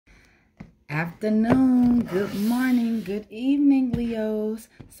afternoon, good morning, good evening, Leos.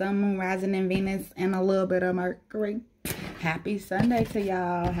 Sun, moon, rising in Venus, and a little bit of Mercury. Happy Sunday to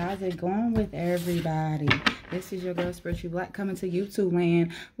y'all. How's it going with everybody? This is your girl, Spiritual Black, coming to YouTube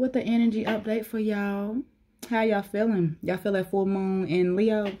land with the energy update for y'all. How y'all feeling? Y'all feel that full moon in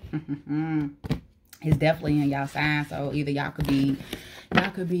Leo? It's definitely in y'all sign, so either y'all could be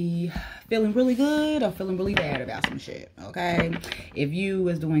feeling really good or feeling really bad about some shit, okay? If you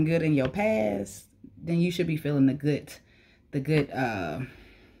was doing good in your past, then you should be feeling the good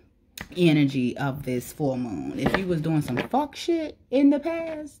energy of this full moon. If you was doing some fuck shit in the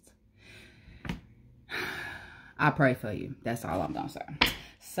past, I pray for you. That's all I'm gonna say.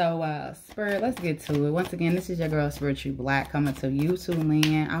 So, Spirit, let's get to it. Once again, this is your girl, Spiritual Black, coming to YouTube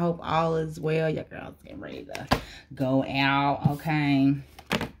land. I hope all is well. Your girl's getting ready to go out, okay?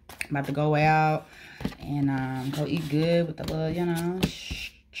 About to go out and go eat good with the little, you know,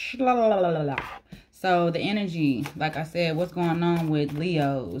 So the energy, like I said, what's going on with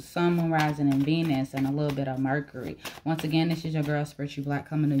Leo, Sun, Moon, Rising, and Venus, and a little bit of Mercury. Once again, this is your girl, Spiritual Black,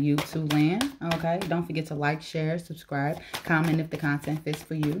 coming to YouTube land. Okay, don't forget to like, share, subscribe, comment if the content fits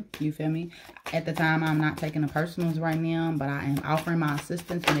for you. You feel me? At the time, I'm not taking the personals right now, but I am offering my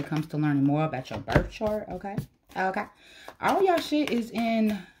assistance when it comes to learning more about your birth chart. Okay, okay. All y'all shit is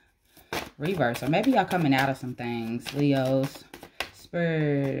in reverse, or maybe y'all coming out of some things, Leos.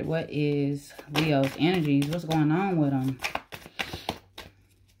 Spirit, what is Leo's energies? What's going on with them?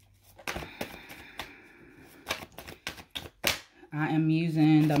 I am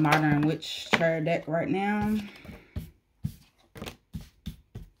using the Modern Witch Tarot deck right now.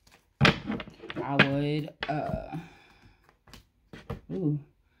 I would,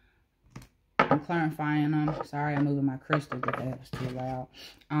 I'm clarifying them. Sorry, I'm moving my crystals if that was too loud.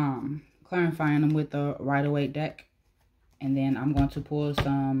 Clarifying them with the Rider-Waite deck. And then I'm going to pull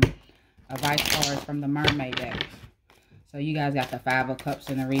some advice cards from the Mermaid deck. So you guys got the Five of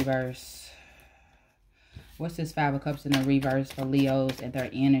Cups in the reverse. What's this Five of Cups in the reverse for Leos and their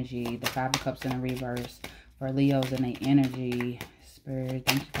energy? The Five of Cups in the reverse for Leos and their energy. Spirit,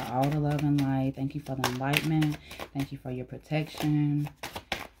 thank you for all the love and light. Thank you for the enlightenment. Thank you for your protection.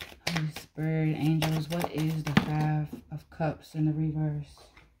 Holy Spirit, angels, what is the Five of Cups in the reverse?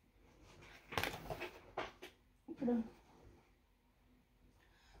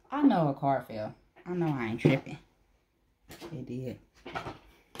 I know a card fell. I know I ain't tripping. It did.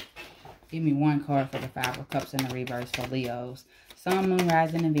 Give me one card for the Five of Cups in the reverse for Leos. Sun, Moon,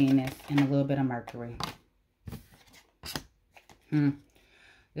 Rising, and Venus, and a little bit of Mercury.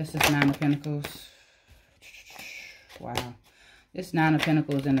 This is Nine of Pentacles. Wow. This Nine of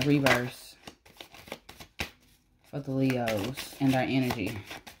Pentacles in the reverse for the Leos and their energy.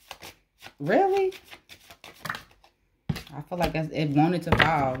 Really? I feel like it wanted to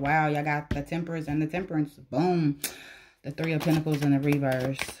fall. Wow, y'all got the Temperance and the Temperance. Boom. The Three of Pentacles in the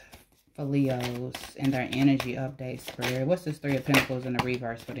reverse for Leos and their energy update, Spirit. What's this Three of Pentacles in the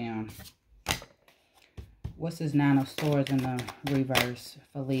reverse for them? What's this Nine of Swords in the reverse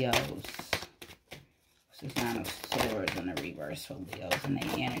for Leos? What's this Nine of Swords in the reverse for Leos and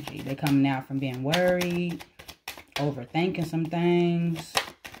their energy? They're coming out from being worried, overthinking some things.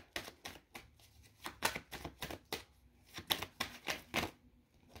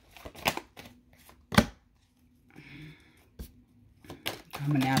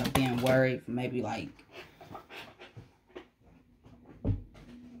 Coming out of being worried for maybe like,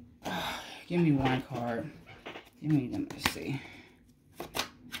 give me one card. Let me see.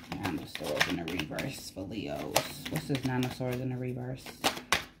 Nine of Swords in the reverse for Leos. What's this Nine of Swords in the reverse?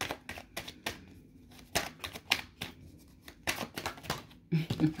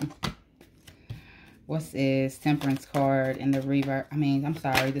 What's this Temperance card in the reverse?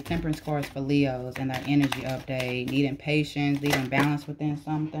 The Temperance cards for Leos and their energy update. Needing patience, needing balance within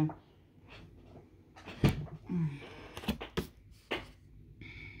something.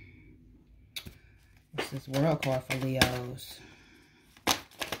 What's this World card for Leos?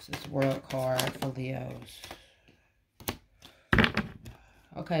 What's this World card for Leos?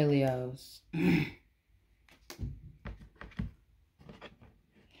 Okay, Leos.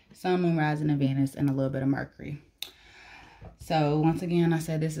 Sun, Moon, Rising, and Venus, and a little bit of Mercury. So, once again, I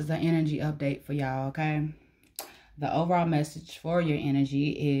said this is an energy update for y'all, okay? The overall message for your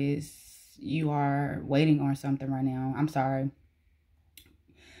energy is you are waiting on something right now. I'm sorry.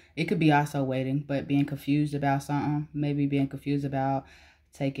 It could be also waiting, but being confused about something. Maybe being confused about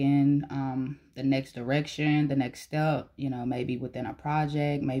taking the next direction, the next step, you know, maybe within a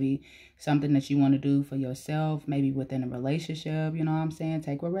project, maybe something that you want to do for yourself, maybe within a relationship, you know what I'm saying?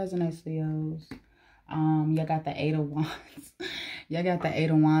 Take what resonates, Leos. You got the Eight of Wands. You got the Eight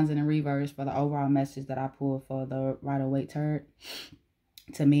of Wands in the reverse for the overall message that I pulled for the Rider-Waite.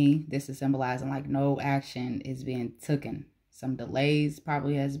 To me, this is symbolizing like no action is being taken. Some delays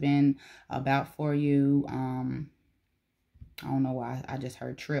probably has been about for you. I don't know why I just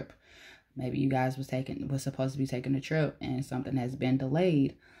heard trip. Maybe you guys was supposed to be taking a trip and something has been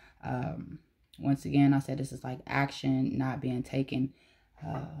delayed. Once again, I said this is like action not being taken.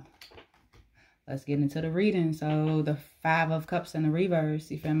 Let's get into the reading. So the Five of Cups in the reverse,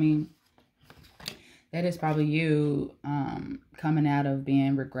 you feel me? That is probably you coming out of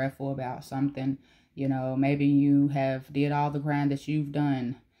being regretful about something. You know, maybe you have did all the grind that you've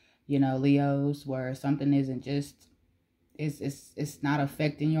done, you know, Leos, where something isn't just, it's not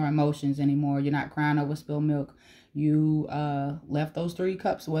affecting your emotions anymore. You're not crying over spilled milk. You left those 3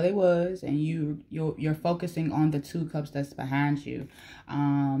 cups where they was, and you're focusing on the 2 cups that's behind you.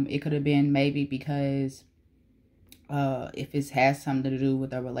 It could have been maybe because if it has something to do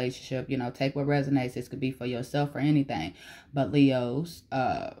with a relationship, you know, take what resonates. This could be for yourself or anything. But Leos,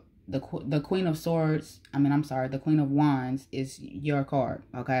 the Queen of Swords, the Queen of Wands is your card,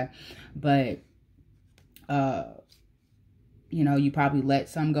 okay? But you know, you probably let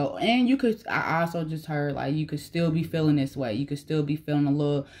some go. And you could, I also just heard, like, you could still be feeling this way. You could still be feeling a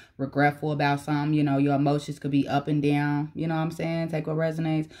little regretful about something. You know, your emotions could be up and down. You know what I'm saying? Take what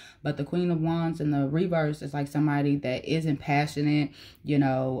resonates. But the Queen of Wands in the reverse is like somebody that isn't passionate, you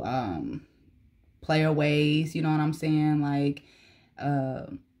know, player ways. You know what I'm saying? Like,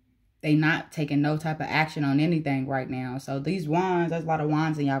 they not taking no type of action on anything right now. So these wands, there's a lot of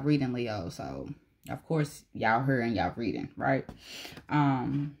wands in y'all reading, Leo. So of course, y'all hearing, y'all reading, right?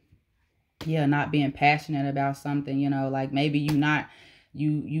 Yeah, not being passionate about something, you know, like maybe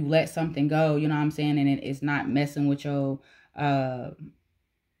you let something go, you know what I'm saying? And it's not messing with your, I'm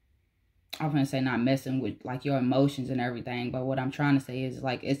going to say not messing with like your emotions and everything. But what I'm trying to say is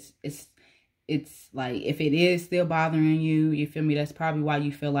like, it's like, if it is still bothering you, you feel me? That's probably why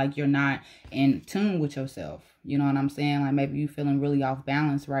you feel like you're not in tune with yourself. You know what I'm saying? Like maybe you feeling really off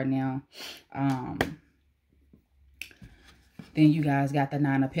balance right now. Then you guys got the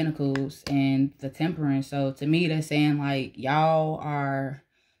Nine of Pentacles and the Temperance. So to me, that's saying like y'all are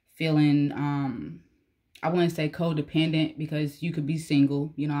feeling, I wouldn't say codependent, because you could be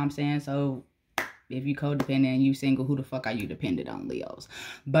single. You know what I'm saying? So if you codependent and you single, who the fuck are you dependent on, Leos?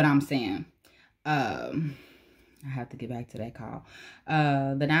 But I'm saying, I have to get back to that call.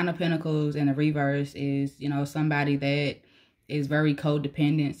 The Nine of Pentacles in the reverse is, you know, somebody that is very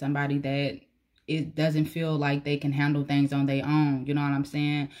codependent, somebody that it doesn't feel like they can handle things on their own. You know what I'm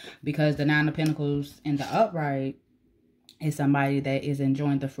saying? Because the Nine of Pentacles in the upright is somebody that is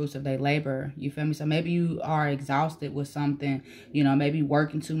enjoying the fruits of their labor. You feel me? So maybe you are exhausted with something, you know, maybe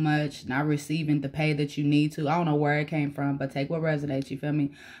working too much, not receiving the pay that you need to. I don't know where it came from, but take what resonates, you feel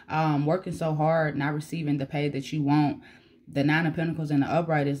me? Working so hard, not receiving the pay that you want. The Nine of Pentacles in the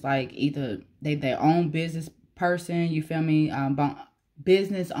upright is like either they their own business person, you feel me?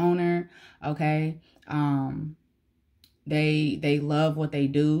 Business owner, okay? They love what they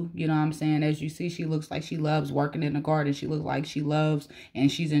do. You know what I'm saying? As you see, she looks like she loves working in the garden. She looks like she loves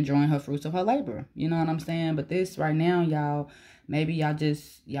and she's enjoying her fruits of her labor. You know what I'm saying? But this right now, y'all, maybe y'all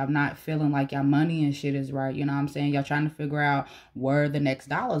not feeling like y'all money and shit is right. You know what I'm saying? Y'all trying to figure out where the next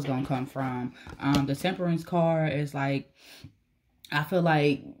dollar's gonna come from. The Temperance card is like, I feel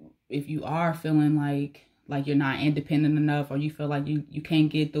like if you are feeling like you're not independent enough, or you feel like you can't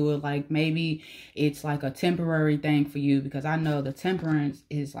get through it, like maybe it's like a temporary thing for you, because I know the Temperance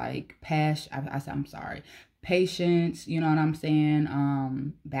is like patience, you know what I'm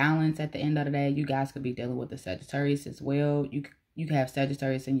saying? Balance at the end of the day. You guys could be dealing with the Sagittarius as well. You could have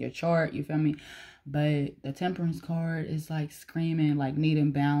Sagittarius in your chart, you feel me? But the Temperance card is like screaming, like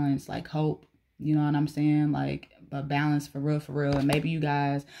needing balance, like hope, you know what I'm saying? Like, but balance for real. And maybe you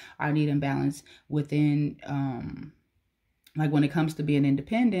guys are needing balance within, like when it comes to being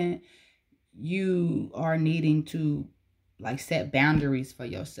independent, you are needing to like set boundaries for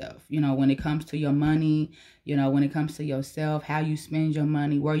yourself. You know, when it comes to your money, you know, when it comes to yourself, how you spend your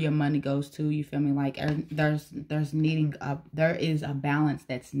money, where your money goes to, you feel me? Like there is a balance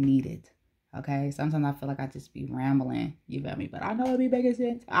that's needed. Okay, sometimes I feel like I just be rambling, you feel me? But I know it be making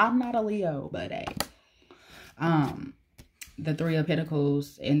sense. I'm not a Leo, but hey. The Three of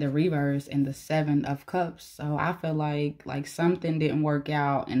Pentacles in the reverse and the Seven of Cups. So I feel like something didn't work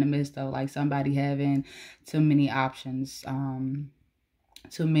out in the midst of like somebody having too many options,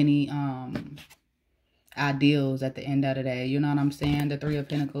 too many ideals at the end of the day. You know what I'm saying? The Three of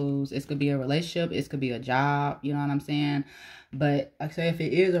Pentacles. It could be a relationship. It could be a job. You know what I'm saying? But like say if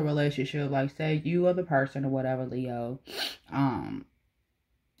it is a relationship, like say you or the person or whatever, Leo,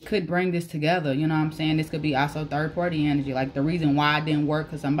 could bring this together. You know what I'm saying? This could be also third party energy. Like the reason why it didn't work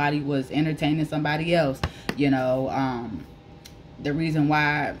because somebody was entertaining somebody else. You know, the reason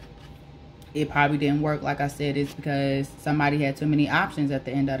why it probably didn't work, like I said, is because somebody had too many options at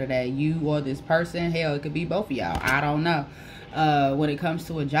the end of the day. You or this person, hell, it could be both of y'all. I don't know. When it comes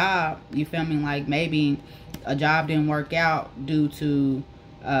to a job, you feel me? Like maybe a job didn't work out due to,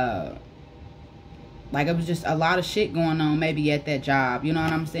 like it was just a lot of shit going on maybe at that job. You know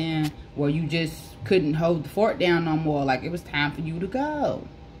what I'm saying? Where you just couldn't hold the fort down no more. Like it was time for you to go.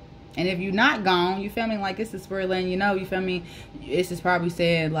 And if you're not gone, you feel me? Like this is for letting you know, you feel me? This is probably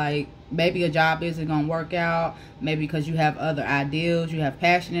said like maybe a job isn't going to work out. Maybe because you have other ideals. You have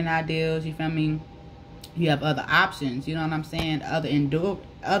passionate ideals. You feel me? You have other options. You know what I'm saying? Other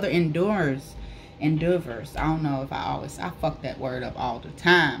endurers. Endeavors. I don't know if I fuck that word up all the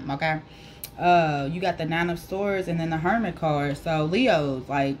time. Okay. You got the Nine of Swords and then the Hermit card. So Leos,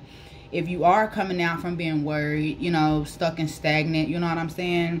 like if you are coming out from being worried, you know, stuck and stagnant, you know what I'm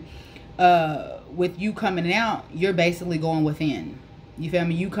saying? With you coming out, you're basically going within. You feel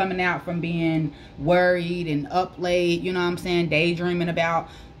me? You coming out from being worried and up late, you know what I'm saying? Daydreaming about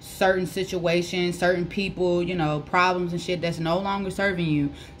certain situations, certain people, you know, problems and shit that's no longer serving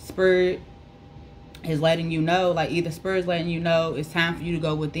you. Spirit is letting you know, like either Spirit's letting you know it's time for you to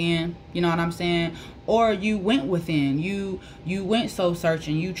go within, you know what I'm saying? Or you went within, you went soul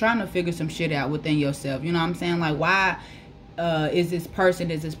searching, you trying to figure some shit out within yourself, you know what I'm saying? Like why is this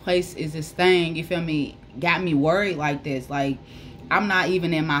person, is this place, is this thing, you feel me, got me worried like this? Like I'm not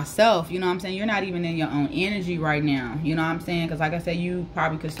even in myself, you know what I'm saying? You're not even in your own energy right now, you know what I'm saying? Because like I said, you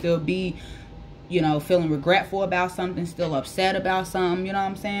probably could still be, you know, feeling regretful about something, still upset about something, you know what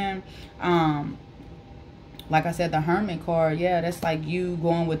I'm saying? Like I said, the Hermit card, yeah, that's like you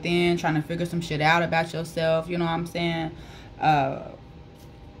going within, trying to figure some shit out about yourself, you know what I'm saying?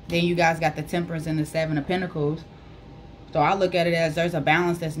 Then you guys got the Temperance and the Seven of Pentacles. So I look at it as there's a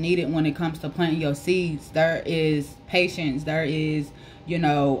balance that's needed when it comes to planting your seeds. There is patience. There is, you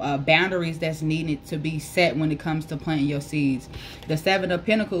know, boundaries that's needed to be set when it comes to planting your seeds. The Seven of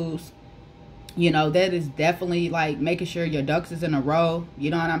Pentacles, you know, that is definitely like making sure your ducks is in a row. You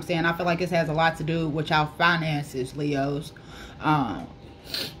know what I'm saying? I feel like this has a lot to do with y'all finances, Leos.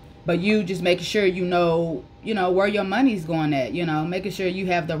 But you just making sure you know where your money's going at, you know, making sure you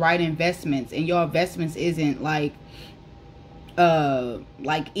have the right investments and your investments isn't like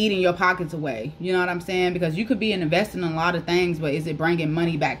eating your pockets away, you know what I'm saying? Because you could be investing in a lot of things, but is it bringing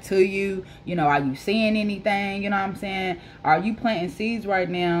money back to you? You know, are you seeing anything? You know what I'm saying? Are you planting seeds right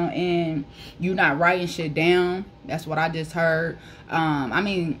now and you not writing shit down? That's what I just heard. I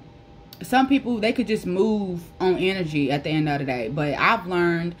mean, some people, they could just move on energy at the end of the day, but I've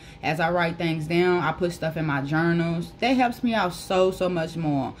learned as I write things down, I put stuff in my journals, that helps me out so much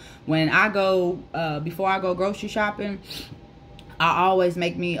more. When I go before I go grocery shopping, I always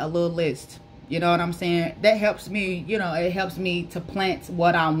make me a little list. You know what I'm saying? That helps me, you know, it helps me to plant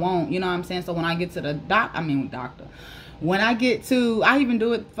what I want. You know what I'm saying? So when I get to the doctor. When I get to, I even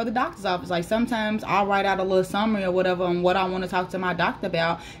do it for the doctor's office. Like sometimes I'll write out a little summary or whatever on what I want to talk to my doctor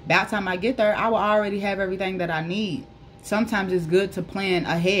about. By the time I get there, I will already have everything that I need. Sometimes it's good to plan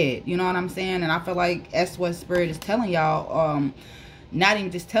ahead. You know what I'm saying? And I feel like that's what Spirit is telling y'all. Not even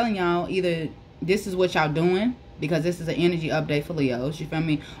just telling y'all, either this is what y'all doing, because this is an energy update for Leos, you feel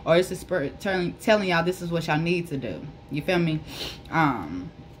me? Or it's the Spirit telling y'all this is what y'all need to do. You feel me?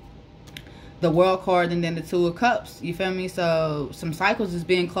 The World card and then the Two of Cups, you feel me? So some cycles is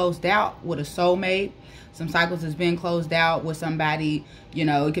being closed out with a soulmate. Some cycles is being closed out with somebody, you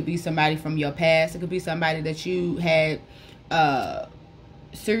know, it could be somebody from your past. It could be somebody that you had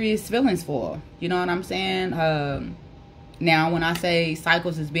serious feelings for. You know what I'm saying? Now, when I say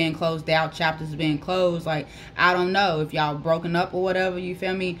cycles is being closed out, chapters is being closed, like, I don't know if y'all broken up or whatever, you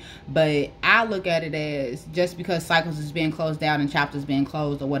feel me? But I look at it as just because cycles is being closed out and chapters being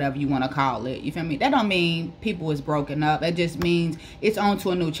closed or whatever you want to call it, you feel me? That don't mean people is broken up. It just means it's on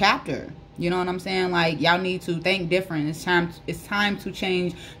to a new chapter. You know what I'm saying? Like, y'all need to think different. It's time to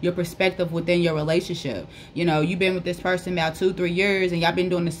change your perspective within your relationship. You know, you've been with this person about 2-3 years and y'all been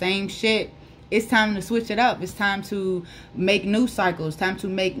doing the same shit. It's time to switch it up. It's time to make new cycles. Time to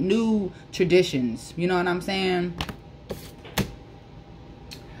make new traditions. You know what I'm saying?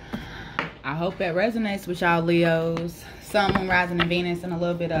 I hope that resonates with y'all, Leos. Sun, Moon, Rising, and Venus, and a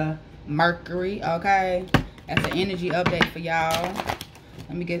little bit of Mercury. Okay, that's an energy update for y'all.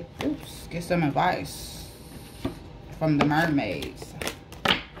 Let me get some advice. from the mermaids.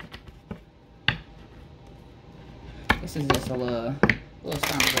 This is just a little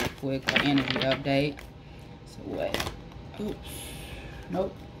something real quick for energy update. So what? Oops.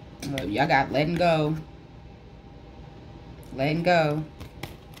 Nope. Y'all got letting go. Letting go.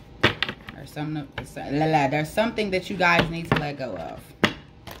 There's something that you guys need to let go of.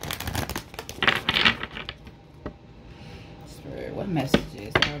 Spirit, what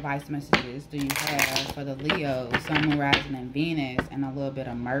messages or advice messages do you have for the Leo, Sun, Moon, Rising, and Venus, and a little bit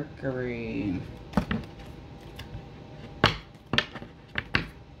of Mercury?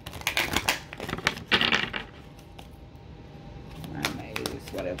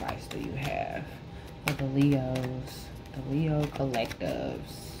 What advice do you have for the Leos, the Leo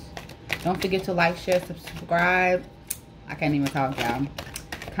collectives? Don't forget to like, share, subscribe. I can't even talk, y'all.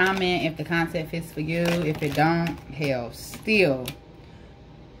 Comment if the content fits for you. If it don't, hell, still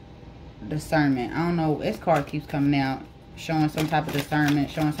discernment. I don't know. This card keeps coming out, showing some type of discernment,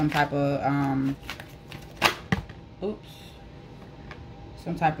 showing some type of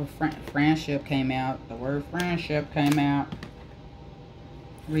some type of friendship came out. The word friendship came out.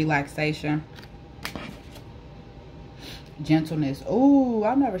 Relaxation, gentleness. Oh,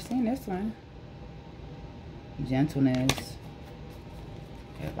 I've never seen this one. Gentleness.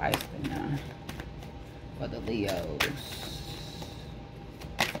 Advice for the Leos.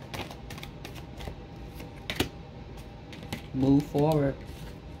 Move forward.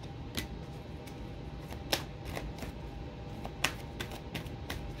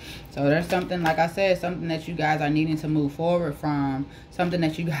 So there's something, like I said, something that you guys are needing to move forward from. Something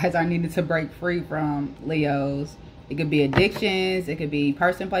that you guys are needing to break free from, Leos. It could be addictions. It could be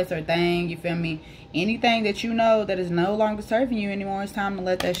person, place, or thing. You feel me? Anything that you know that is no longer serving you anymore, it's time to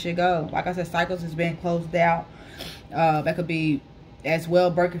let that shit go. Like I said, cycles is being closed out. That could be as well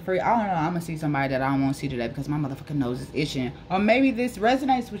breaking free. I don't know. I'm going to see somebody that I don't want to see today because my motherfucking nose is itching. Or maybe this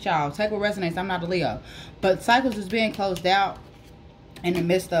resonates with y'all. Take what resonates. I'm not a Leo. But cycles is being closed out. In the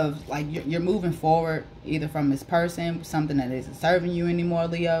midst of, like, you're moving forward, either from this person, something that isn't serving you anymore,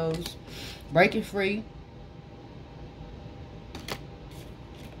 Leos. Breaking free.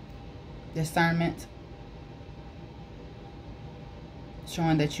 Discernment.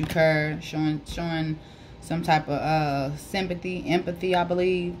 Showing that you care. Showing some type of sympathy, empathy, I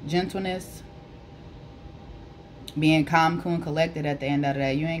believe. Gentleness. Being calm, cool, and collected at the end of the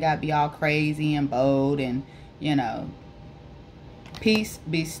day. You ain't got to be all crazy and bold and, you know. Peace,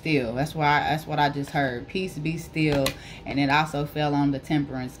 be still. That's what I just heard. Peace, be still. And it also fell on the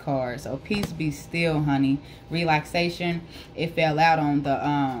Temperance card. So peace, be still, honey. Relaxation. It fell out on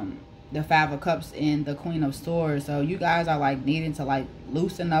the Five of Cups and the Queen of Swords. So you guys are like needing to like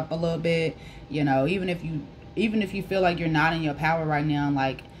loosen up a little bit. You know, even if you feel like you're not in your power right now,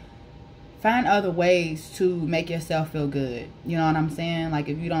 like find other ways to make yourself feel good. You know what I'm saying? Like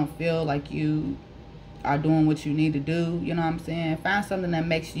if you don't feel like you are doing what you need to do, you know what I'm saying? Find something that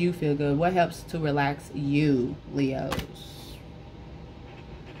makes you feel good. What helps to relax you, Leos?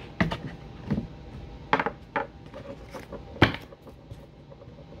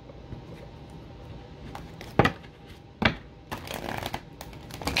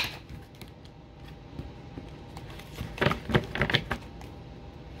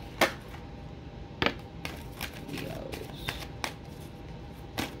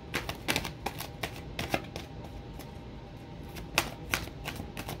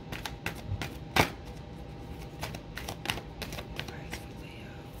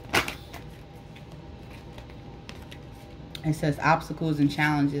 It says obstacles and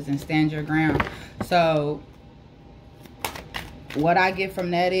challenges and stand your ground. So what I get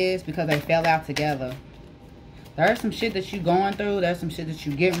from that is because they fell out together. There's some shit that you're going through. There's some shit that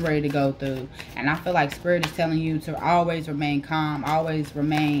you're getting ready to go through. And I feel like Spirit is telling you to always remain calm. Always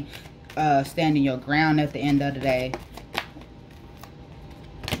remain standing your ground at the end of the day.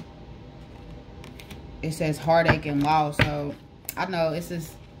 It says heartache and loss. So I know is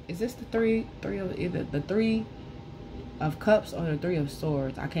this the three of either the Three of Cups or the Three of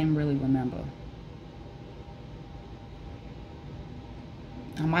Swords? I can't really remember.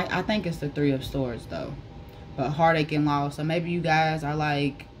 I think it's the Three of Swords though. But heartache and loss. So maybe you guys are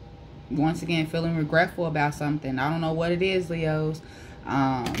like once again feeling regretful about something. I don't know what it is, Leos.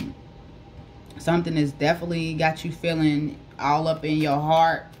 Something has definitely got you feeling all up in your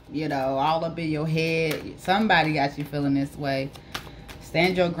heart, you know, all up in your head. Somebody got you feeling this way.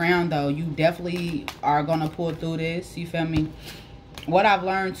 Stand your ground, though. You definitely are going to pull through this. You feel me? What I've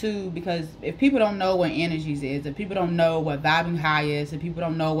learned, too, because if people don't know what energies is, if people don't know what vibing high is, if people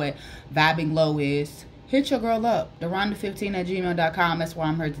don't know what vibing low is, hit your girl up. theronda15@gmail.com. That's what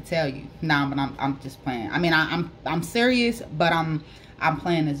I'm here to tell you. Nah, but I'm just playing. I mean, I'm serious, but I'm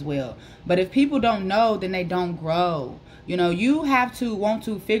playing as well. But if people don't know, then they don't grow. You know, you have to want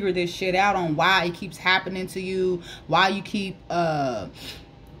to figure this shit out on why it keeps happening to you, why you keep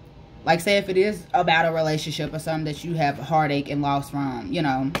like, say if it is about a relationship or something that you have heartache and loss from, you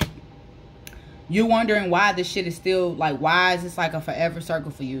know, you're wondering why this shit is still, like, why is this like a forever circle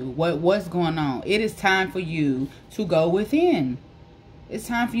for you? What's going on? It is time for you to go within. It's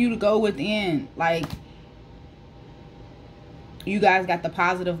time for you to go within. Like, you guys got the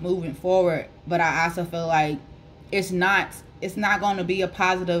positive moving forward, but I also feel like it's not going to be a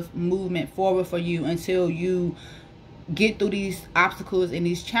positive movement forward for you until you get through these obstacles and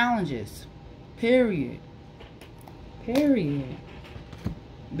these challenges. Period.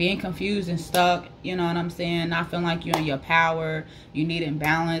 Being confused and stuck, you know what I'm saying? Not feeling like you're in your power. You need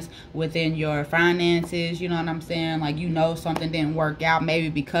imbalance within your finances, you know what I'm saying? Like, you know something didn't work out, maybe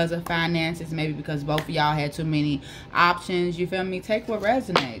because of finances, maybe because both of y'all had too many options, you feel me? Take what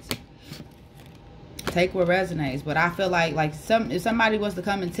resonates. Take what resonates. But I feel like if somebody was to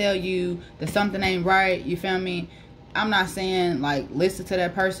come and tell you that something ain't right, you feel me? I'm not saying like listen to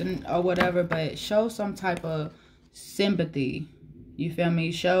that person or whatever, but show some type of sympathy. You feel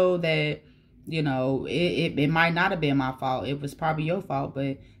me? Show that, you know, it might not have been my fault. It was probably your fault,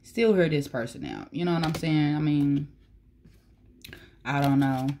 but still hear this person out. You know what I'm saying? I mean, I don't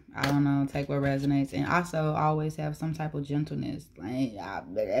know. Take what resonates. And also always have some type of gentleness. Like,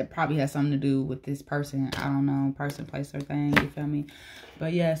 it probably has something to do with this person. I don't know. Person, place, or thing. You feel me?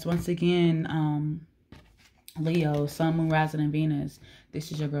 But yes, once again, Leo, Sun, Moon, Rising, and Venus.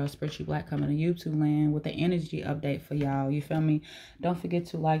 This is your girl, Spiritually Black, coming to YouTube land with an energy update for y'all. You feel me? Don't forget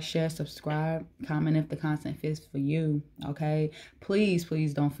to like, share, subscribe, comment if the content fits for you. Okay? Please,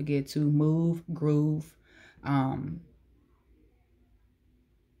 please don't forget to move, groove. My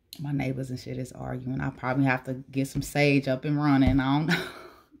neighbors and shit is arguing. I probably have to get some sage up and running. I don't know.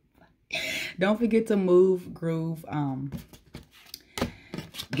 Don't forget to move, groove,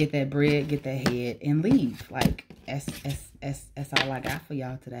 get that bread, get that head, and leave. Like, that's all I got for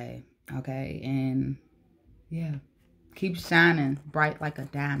y'all today. Okay? And, yeah. Keep shining bright like a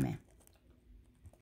diamond.